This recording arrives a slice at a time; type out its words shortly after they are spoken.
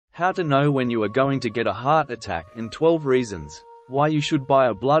How to know when you are going to get a heart attack and 12 reasons why you should buy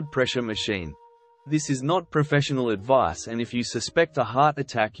a blood pressure machine. This is not professional advice, and if you suspect a heart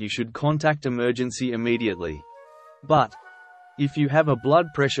attack you should contact emergency immediately. But if you have a blood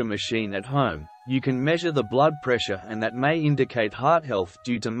pressure machine at home, you can measure the blood pressure, and that may indicate heart health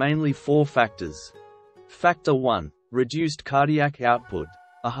due to mainly 4 factors. Factor 1. Reduced cardiac output.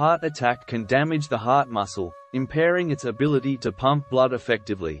 A heart attack can damage the heart muscle, impairing its ability to pump blood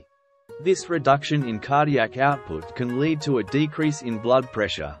effectively. This reduction in cardiac output can lead to a decrease in blood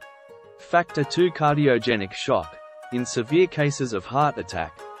pressure. Factor 2. Cardiogenic shock. In severe cases of heart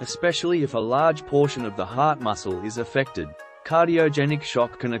attack, especially if a large portion of the heart muscle is affected, cardiogenic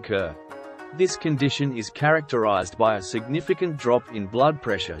shock can occur. This condition is characterized by a significant drop in blood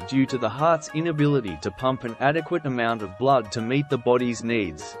pressure due to the heart's inability to pump an adequate amount of blood to meet the body's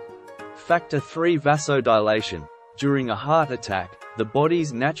needs. Factor 3. Vasodilation. During a heart attack, the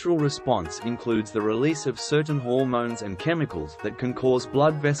body's natural response includes the release of certain hormones and chemicals that can cause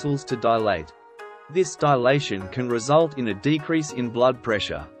blood vessels to dilate. This dilation can result in a decrease in blood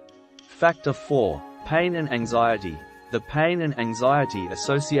pressure. Factor 4. Pain and anxiety. The pain and anxiety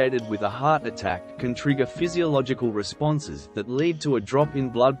associated with a heart attack can trigger physiological responses that lead to a drop in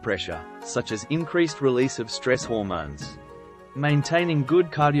blood pressure, such as increased release of stress hormones. Maintaining good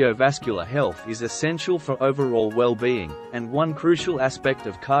cardiovascular health is essential for overall well-being, and one crucial aspect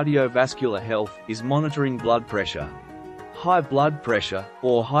of cardiovascular health is monitoring blood pressure. High blood pressure,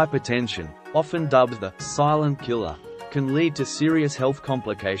 or hypertension, often dubbed the silent killer, can lead to serious health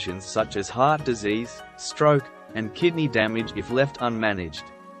complications such as heart disease, stroke, and kidney damage if left unmanaged.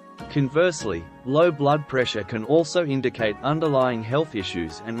 Conversely, low blood pressure can also indicate underlying health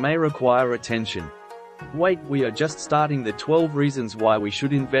issues and may require attention. Wait, we are just starting the 12 reasons why we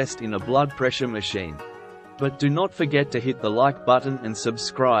should invest in a blood pressure machine. But do not forget to hit the like button and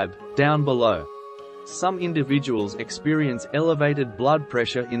subscribe, down below. Some individuals experience elevated blood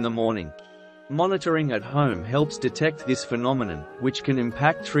pressure in the morning. Monitoring at home helps detect this phenomenon, which can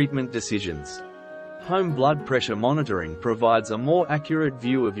impact treatment decisions. Home blood pressure monitoring provides a more accurate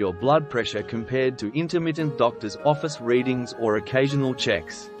view of your blood pressure compared to intermittent doctor's office readings or occasional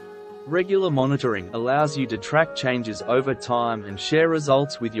checks. Regular monitoring allows you to track changes over time and share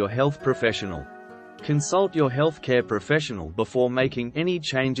results with your health professional. Consult your healthcare professional before making any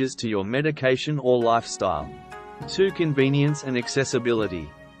changes to your medication or lifestyle. 2. Convenience and accessibility.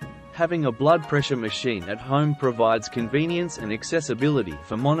 Having a blood pressure machine at home provides convenience and accessibility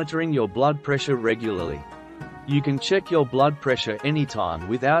for monitoring your blood pressure regularly. You can check your blood pressure anytime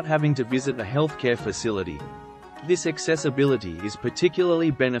without having to visit a healthcare facility. This accessibility is particularly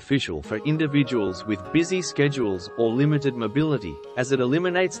beneficial for individuals with busy schedules or limited mobility, as it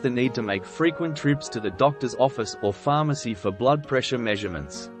eliminates the need to make frequent trips to the doctor's office or pharmacy for blood pressure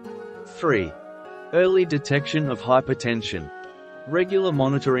measurements. 3. Early detection of hypertension. Regular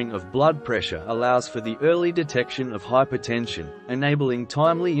monitoring of blood pressure allows for the early detection of hypertension, enabling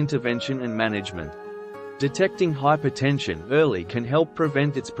timely intervention and management. Detecting hypertension early can help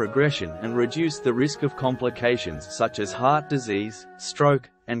prevent its progression and reduce the risk of complications such as heart disease, stroke,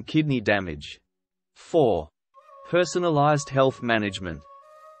 and kidney damage. 4. Personalized health management.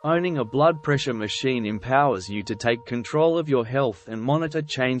 Owning a blood pressure machine empowers you to take control of your health and monitor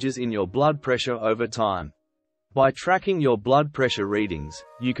changes in your blood pressure over time. By tracking your blood pressure readings,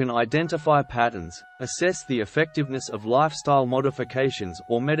 you can identify patterns, assess the effectiveness of lifestyle modifications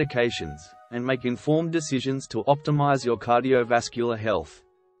or medications, and make informed decisions to optimize your cardiovascular health.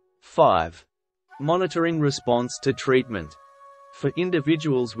 5. Monitoring response to treatment. For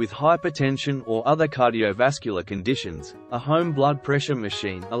individuals with hypertension or other cardiovascular conditions, a home blood pressure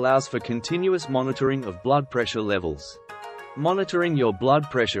machine allows for continuous monitoring of blood pressure levels. Monitoring your blood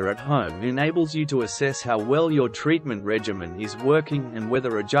pressure at home enables you to assess how well your treatment regimen is working and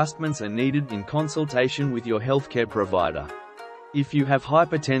whether adjustments are needed in consultation with your healthcare provider. If you have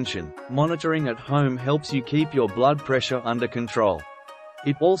hypertension, monitoring at home helps you keep your blood pressure under control.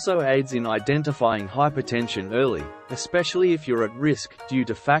 It also aids in identifying hypertension early, especially if you're at risk due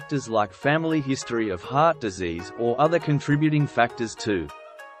to factors like family history of heart disease or other contributing factors too.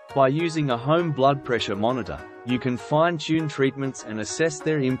 By using a home blood pressure monitor, you can fine-tune treatments and assess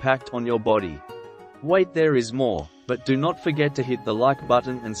their impact on your body. Wait, there is more, but do not forget to hit the like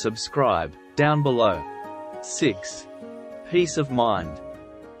button and subscribe, down below. 6. Peace of mind.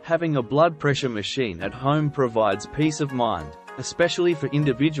 Having a blood pressure machine at home provides peace of mind, especially for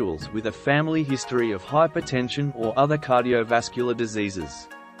individuals with a family history of hypertension or other cardiovascular diseases.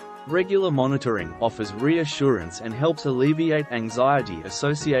 Regular monitoring offers reassurance and helps alleviate anxiety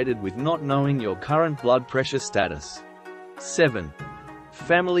associated with not knowing your current blood pressure status. 7.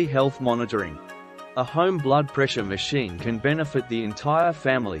 Family health monitoring. A home blood pressure machine can benefit the entire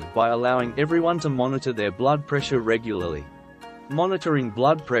family by allowing everyone to monitor their blood pressure regularly. Monitoring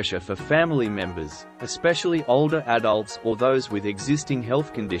blood pressure for family members, especially older adults or those with existing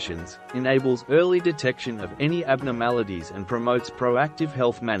health conditions, enables early detection of any abnormalities and promotes proactive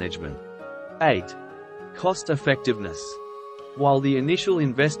health management. 8. Cost effectiveness. While the initial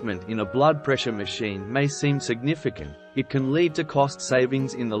investment in a blood pressure machine may seem significant, it can lead to cost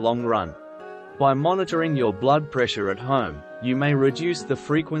savings in the long run. By monitoring your blood pressure at home, you may reduce the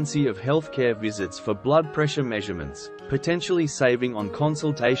frequency of healthcare visits for blood pressure measurements, potentially saving on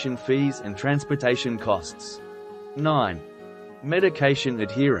consultation fees and transportation costs. 9. Medication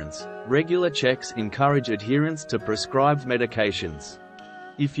adherence. Regular checks encourage adherence to prescribed medications.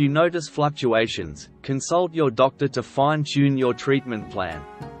 If you notice fluctuations, consult your doctor to fine-tune your treatment plan.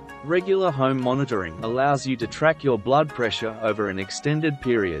 Regular home monitoring allows you to track your blood pressure over an extended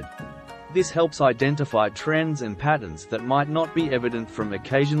period. This helps identify trends and patterns that might not be evident from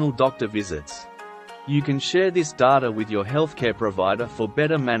occasional doctor visits. You can share this data with your healthcare provider for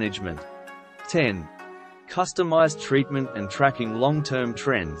better management. 10. Customized treatment and tracking long-term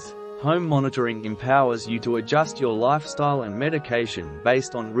trends. Home monitoring empowers you to adjust your lifestyle and medication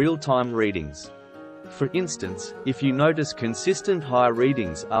based on real-time readings. For instance, if you notice consistent high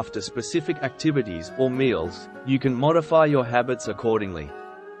readings after specific activities or meals, you can modify your habits accordingly.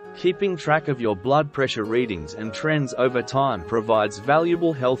 Keeping track of your blood pressure readings and trends over time provides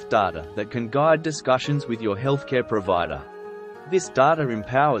valuable health data that can guide discussions with your healthcare provider. This data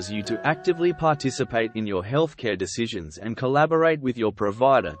empowers you to actively participate in your healthcare decisions and collaborate with your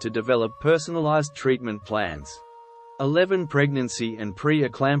provider to develop personalized treatment plans. 11. Pregnancy and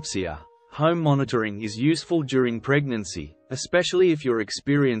pre-eclampsia. Home monitoring is useful during pregnancy, especially if you're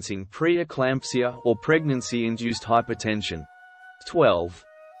experiencing pre-eclampsia or pregnancy-induced hypertension. 12.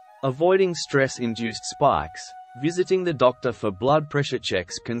 Avoiding stress-induced spikes. Visiting the doctor for blood pressure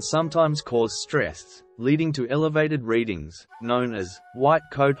checks can sometimes cause stress, leading to elevated readings, known as white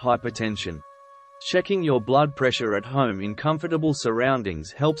coat hypertension. Checking your blood pressure at home in comfortable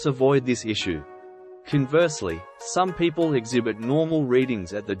surroundings helps avoid this issue. Conversely, some people exhibit normal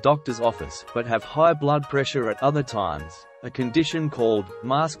readings at the doctor's office but have high blood pressure at other times, a condition called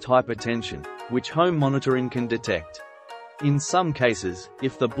masked hypertension, which home monitoring can detect. In some cases,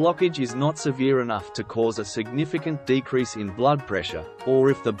 if the blockage is not severe enough to cause a significant decrease in blood pressure,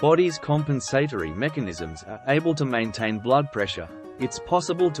 or if the body's compensatory mechanisms are able to maintain blood pressure, it's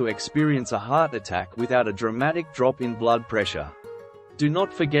possible to experience a heart attack without a dramatic drop in blood pressure. Do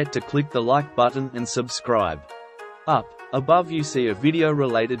not forget to click the like button and subscribe. Up above you see a video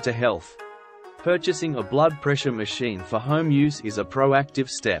related to health. Purchasing a blood pressure machine for home use is a proactive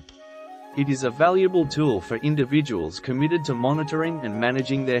step. It is a valuable tool for individuals committed to monitoring and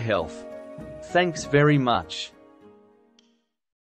managing their health. Thanks very much.